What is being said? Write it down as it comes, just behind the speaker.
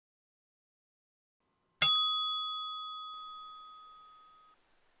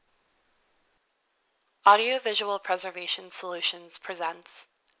Audiovisual Preservation Solutions presents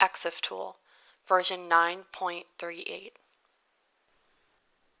Exiftool, version 9.38.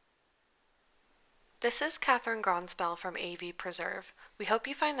 This is Catherine Gronsbell from AV Preserve. We hope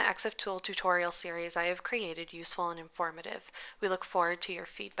you find the Exiftool tutorial series I have created useful and informative. We look forward to your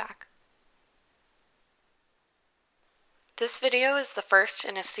feedback. This video is the first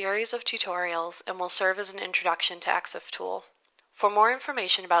in a series of tutorials and will serve as an introduction to Exiftool. For more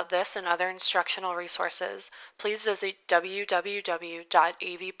information about this and other instructional resources, please visit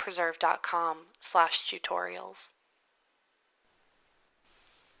www.avpreserve.com/tutorials.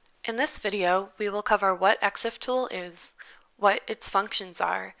 In this video, we will cover what Exiftool is, what its functions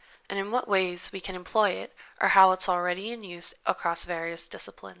are, and in what ways we can employ it, or how it's already in use across various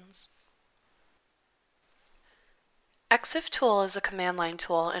disciplines. Exiftool is a command line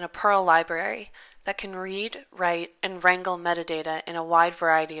tool in a Perl library that can read, write, and wrangle metadata in a wide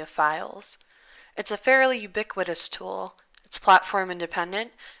variety of files. It's a fairly ubiquitous tool, it's platform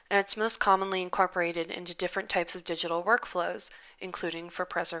independent, and it's most commonly incorporated into different types of digital workflows, including for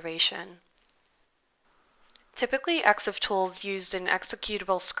preservation. Typically, Exiftool is used in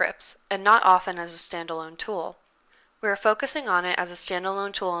executable scripts, and not often as a standalone tool. We are focusing on it as a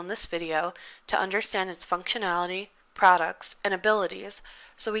standalone tool in this video to understand its functionality, products, and abilities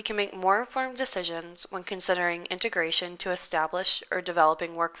so we can make more informed decisions when considering integration to established or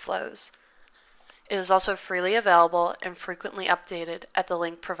developing workflows. It is also freely available and frequently updated at the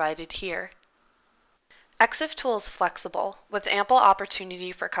link provided here. Exiftool is flexible, with ample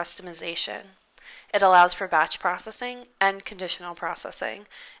opportunity for customization. It allows for batch processing and conditional processing,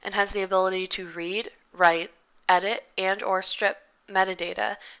 and has the ability to read, write, edit, and/or strip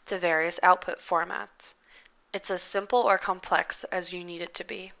metadata to various output formats. It's as simple or complex as you need it to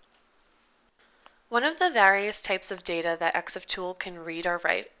be. One of the various types of data that Exiftool can read or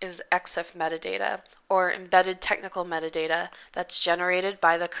write is EXIF metadata, or embedded technical metadata that's generated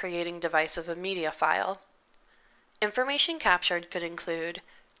by the creating device of a media file. Information captured could include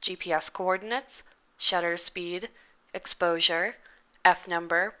GPS coordinates, shutter speed, exposure,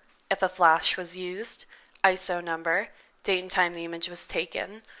 f-number, if a flash was used, ISO number, date and time the image was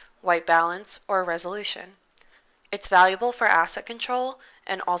taken, white balance, or resolution. It's valuable for asset control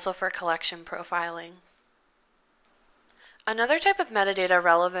and also for collection profiling. Another type of metadata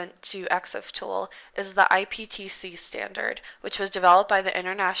relevant to Exiftool is the IPTC standard, which was developed by the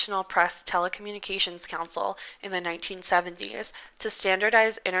International Press Telecommunications Council in the 1970s to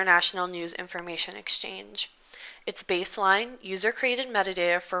standardize international news information exchange. Its baseline, user-created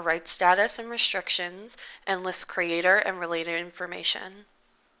metadata for rights status and restrictions, and lists creator and related information.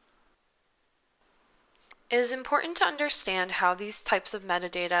 It is important to understand how these types of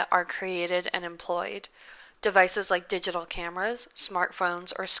metadata are created and employed. Devices like digital cameras,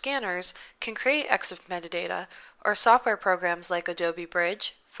 smartphones, or scanners can create EXIF metadata, or software programs like Adobe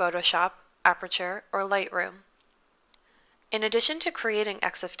Bridge, Photoshop, Aperture, or Lightroom. In addition to creating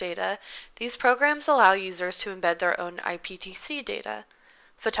EXIF data, these programs allow users to embed their own IPTC data.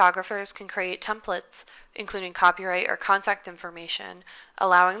 Photographers can create templates, including copyright or contact information,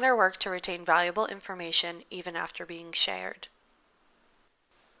 allowing their work to retain valuable information even after being shared.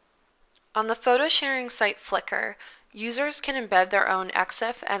 On the photo sharing site Flickr, users can embed their own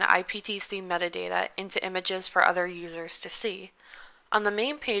EXIF and IPTC metadata into images for other users to see. On the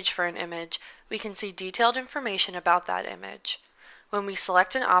main page for an image, we can see detailed information about that image. When we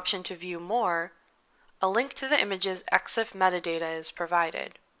select an option to view more, a link to the image's EXIF metadata is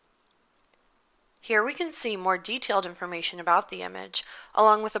provided. Here we can see more detailed information about the image,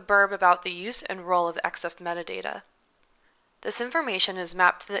 along with a blurb about the use and role of EXIF metadata. This information is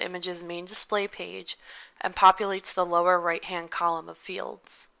mapped to the image's main display page and populates the lower right-hand column of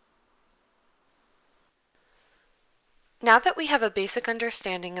fields. Now that we have a basic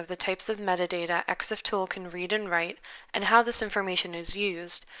understanding of the types of metadata Exiftool can read and write, and how this information is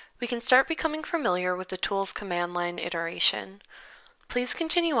used, we can start becoming familiar with the tool's command line iteration. Please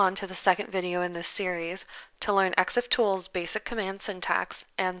continue on to the second video in this series to learn Exiftool's basic command syntax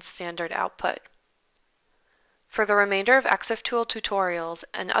and standard output. For the remainder of Exiftool tutorials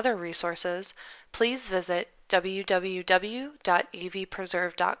and other resources, please visit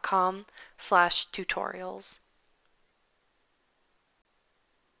www.avpreserve.com/tutorials.